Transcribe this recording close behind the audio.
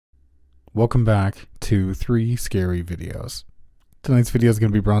Welcome back to 3 Scary Videos. Tonight's video is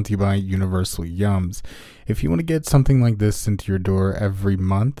going to be brought to you by Universal Yums. If you want to get something like this sent to your door every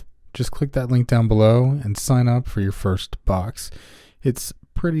month, just click that link down below and sign up for your first box. It's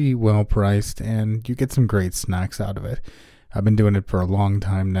pretty well priced and you get some great snacks out of it. I've been doing it for a long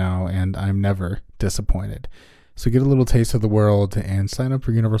time now and I'm never disappointed. So get a little taste of the world and sign up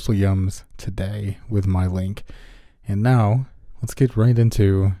for Universal Yums today with my link. And now, let's get right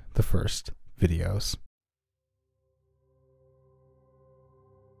into the first videos.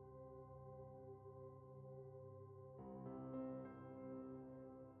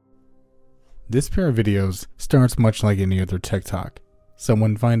 This pair of videos starts much like any other TikTok.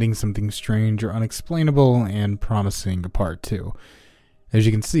 Someone finding something strange or unexplainable and promising a part 2. As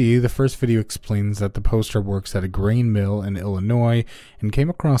you can see, the first video explains that the poster works at a grain mill in Illinois and came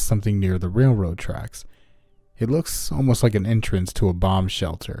across something near the railroad tracks. It looks almost like an entrance to a bomb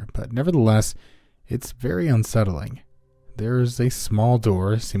shelter, but nevertheless, it's very unsettling. There's a small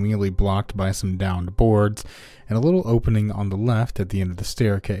door, seemingly blocked by some downed boards, and a little opening on the left at the end of the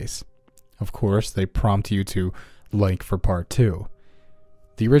staircase. Of course, they prompt you to like for part 2.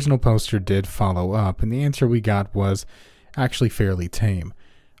 The original poster did follow up, and the answer we got was actually fairly tame.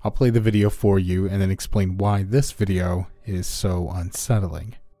 I'll play the video for you and then explain why this video is so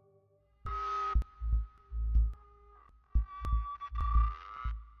unsettling.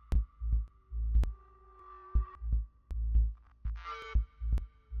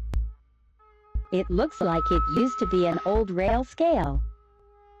 It looks like it used to be an old rail scale.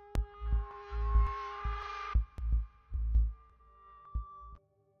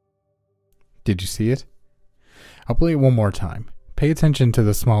 Did you see it? I'll play it one more time. Pay attention to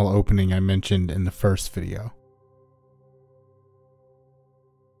the small opening I mentioned in the first video.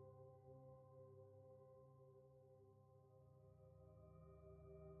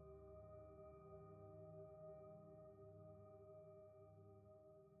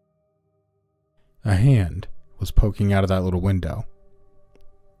 A hand was poking out of that little window.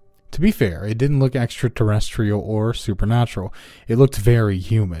 To be fair, it didn't look extraterrestrial or supernatural. It looked very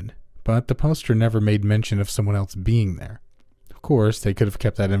human, but the poster never made mention of someone else being there. Of course, they could have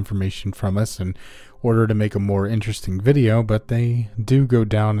kept that information from us in order to make a more interesting video, but they do go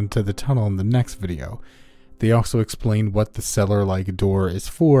down into the tunnel in the next video. They also explain what the cellar-like door is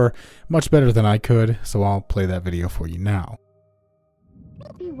for, much better than I could, so I'll play that video for you now.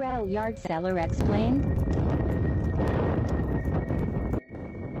 The rail yard cellar explained. So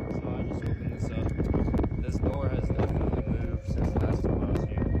I just opened this up. This door has definitely moved since last time I was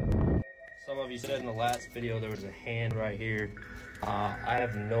here. Some of you said in the last video there was a hand right here. I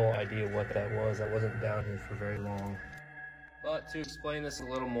have no idea what that was. I wasn't down here for very long. But to explain this a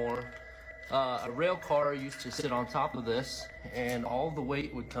little more, a rail car used to sit on top of this and all the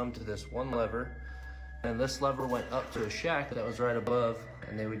weight would come to this one lever. And this lever went up to a shack that was right above,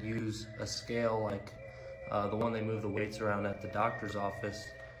 and they would use a scale like the one they move the weights around at the doctor's office.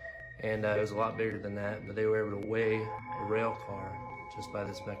 And it was a lot bigger than that, but they were able to weigh a rail car just by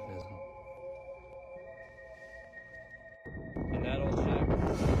this mechanism. And that old shack.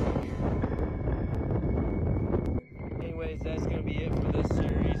 Anyways, that's going to be it for this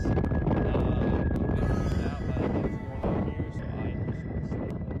series.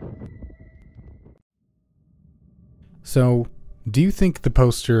 So, do you think the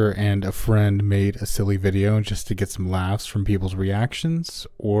poster and a friend made a silly video just to get some laughs from people's reactions?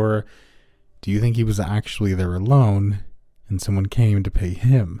 Or do you think he was actually there alone and someone came to pay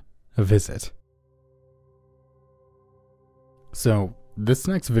him a visit? So, this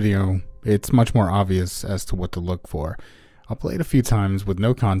next video, it's much more obvious as to what to look for. I'll play it a few times with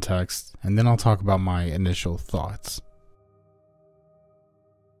no context, and then I'll talk about my initial thoughts.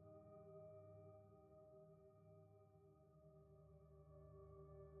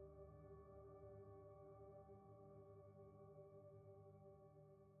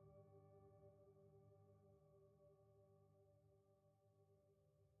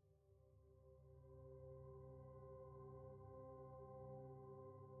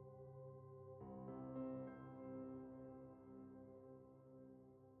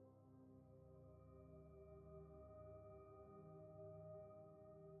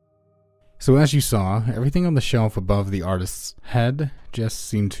 So as you saw, everything on the shelf above the artist's head just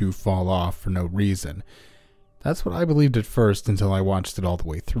seemed to fall off for no reason. That's what I believed at first until I watched it all the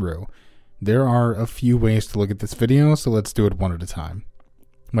way through. There are a few ways to look at this video, so let's do it one at a time.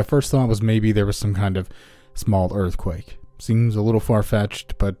 My first thought was maybe there was some kind of small earthquake. Seems a little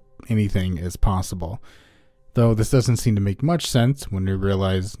far-fetched, but anything is possible. Though this doesn't seem to make much sense when you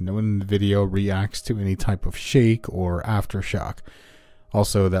realize no one in the video reacts to any type of shake or aftershock.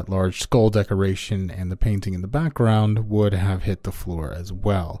 Also, that large skull decoration and the painting in the background would have hit the floor as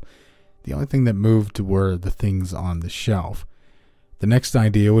well. The only thing that moved were the things on the shelf. The next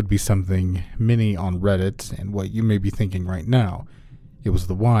idea would be something mini on Reddit, and what you may be thinking right now. It was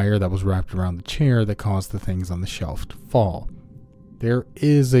the wire that was wrapped around the chair that caused the things on the shelf to fall. There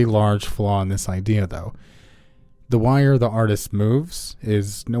is a large flaw in this idea, though. The wire the artist moves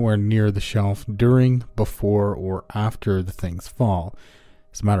is nowhere near the shelf during, before, or after the things fall.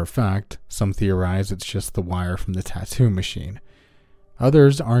 As a matter of fact, some theorize it's just the wire from the tattoo machine.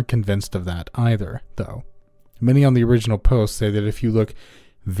 Others aren't convinced of that either, though. Many on the original post say that if you look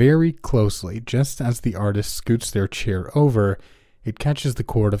very closely, just as the artist scoots their chair over, it catches the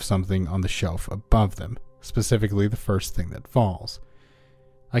cord of something on the shelf above them, specifically the first thing that falls.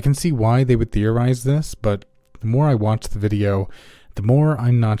 I can see why they would theorize this, but the more I watch the video, the more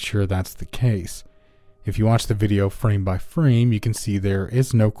I'm not sure that's the case. If you watch the video frame by frame, you can see there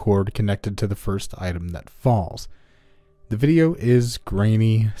is no cord connected to the first item that falls. The video is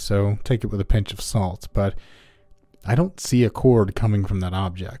grainy, so take it with a pinch of salt, but I don't see a cord coming from that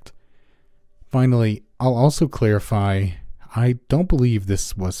object. Finally, I'll also clarify, I don't believe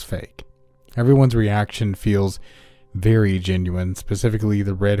this was fake. Everyone's reaction feels very genuine, specifically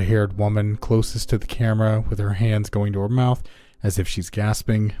the red-haired woman closest to the camera with her hands going to her mouth as if she's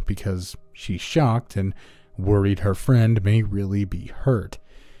gasping because she's shocked and worried her friend may really be hurt.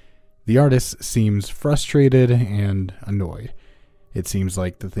 The artist seems frustrated and annoyed. It seems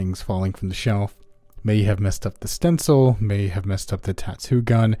like the things falling from the shelf may have messed up the stencil, may have messed up the tattoo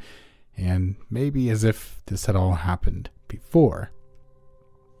gun, and maybe as if this had all happened before.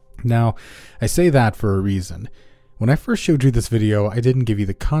 Now, I say that for a reason. When I first showed you this video, I didn't give you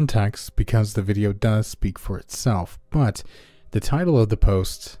the context because the video does speak for itself, but the title of the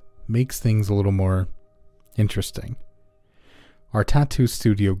post makes things a little more interesting. Our tattoo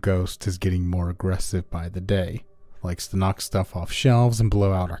studio ghost is getting more aggressive by the day, likes to knock stuff off shelves and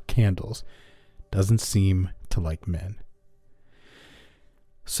blow out our candles. Doesn't seem to like men.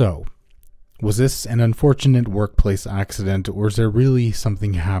 So, was this an unfortunate workplace accident, or is there really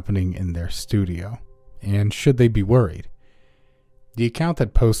something happening in their studio? And should they be worried? The account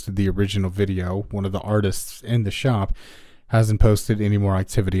that posted the original video, one of the artists in the shop, hasn't posted any more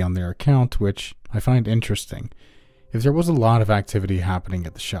activity on their account, which I find interesting. If there was a lot of activity happening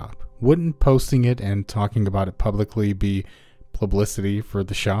at the shop, wouldn't posting it and talking about it publicly be publicity for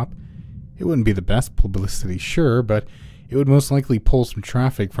the shop? It wouldn't be the best publicity, sure, but it would most likely pull some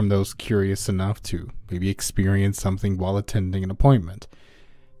traffic from those curious enough to maybe experience something while attending an appointment.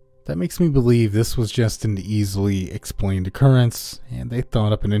 That makes me believe this was just an easily explained occurrence, and they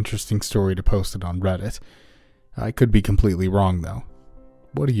thought up an interesting story to post it on Reddit. I could be completely wrong, though.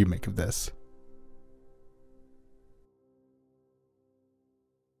 What do you make of this?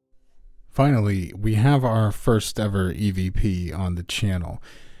 Finally, we have our first ever EVP on the channel.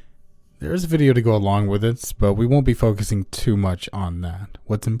 There's a video to go along with it, but we won't be focusing too much on that.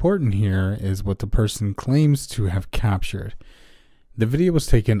 What's important here is what the person claims to have captured. The video was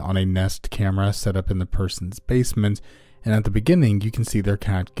taken on a Nest camera set up in the person's basement, and at the beginning you can see their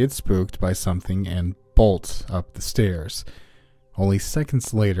cat get spooked by something and bolt up the stairs. Only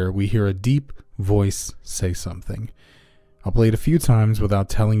seconds later, we hear a deep voice say something. I'll play it a few times without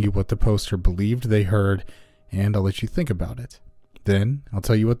telling you what the poster believed they heard, and I'll let you think about it. Then, I'll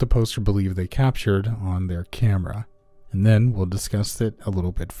tell you what the poster believed they captured on their camera, and then we'll discuss it a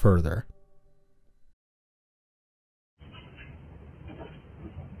little bit further.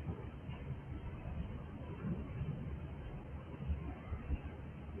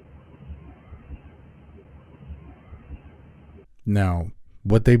 Now,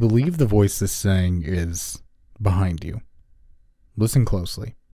 what they believe the voice is saying is behind you. Listen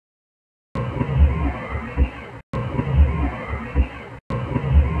closely.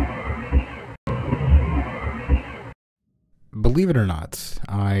 Believe it or not,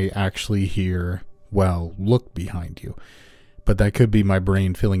 I actually hear, well, look behind you. But that could be my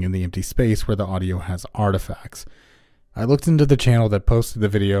brain filling in the empty space where the audio has artifacts. I looked into the channel that posted the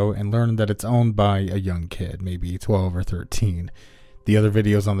video and learned that it's owned by a young kid, maybe 12 or 13. The other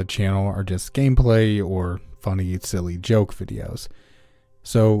videos on the channel are just gameplay or funny, silly joke videos.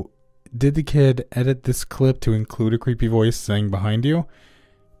 So, did the kid edit this clip to include a creepy voice saying behind you?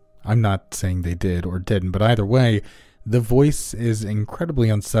 I'm not saying they did or didn't, but either way, the voice is incredibly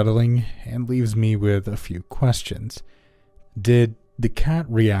unsettling and leaves me with a few questions. Did the cat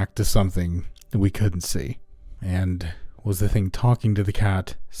react to something that we couldn't see? And was the thing talking to the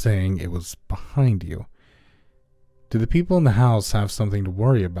cat saying it was behind you? Do the people in the house have something to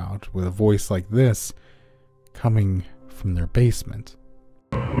worry about with a voice like this coming from their basement?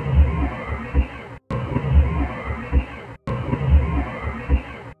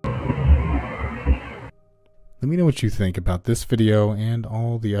 me know what you think about this video and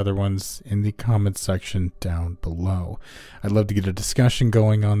all the other ones in the comments section down below. I'd love to get a discussion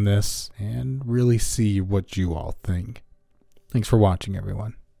going on this and really see what you all think. Thanks for watching,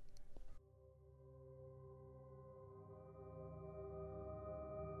 everyone.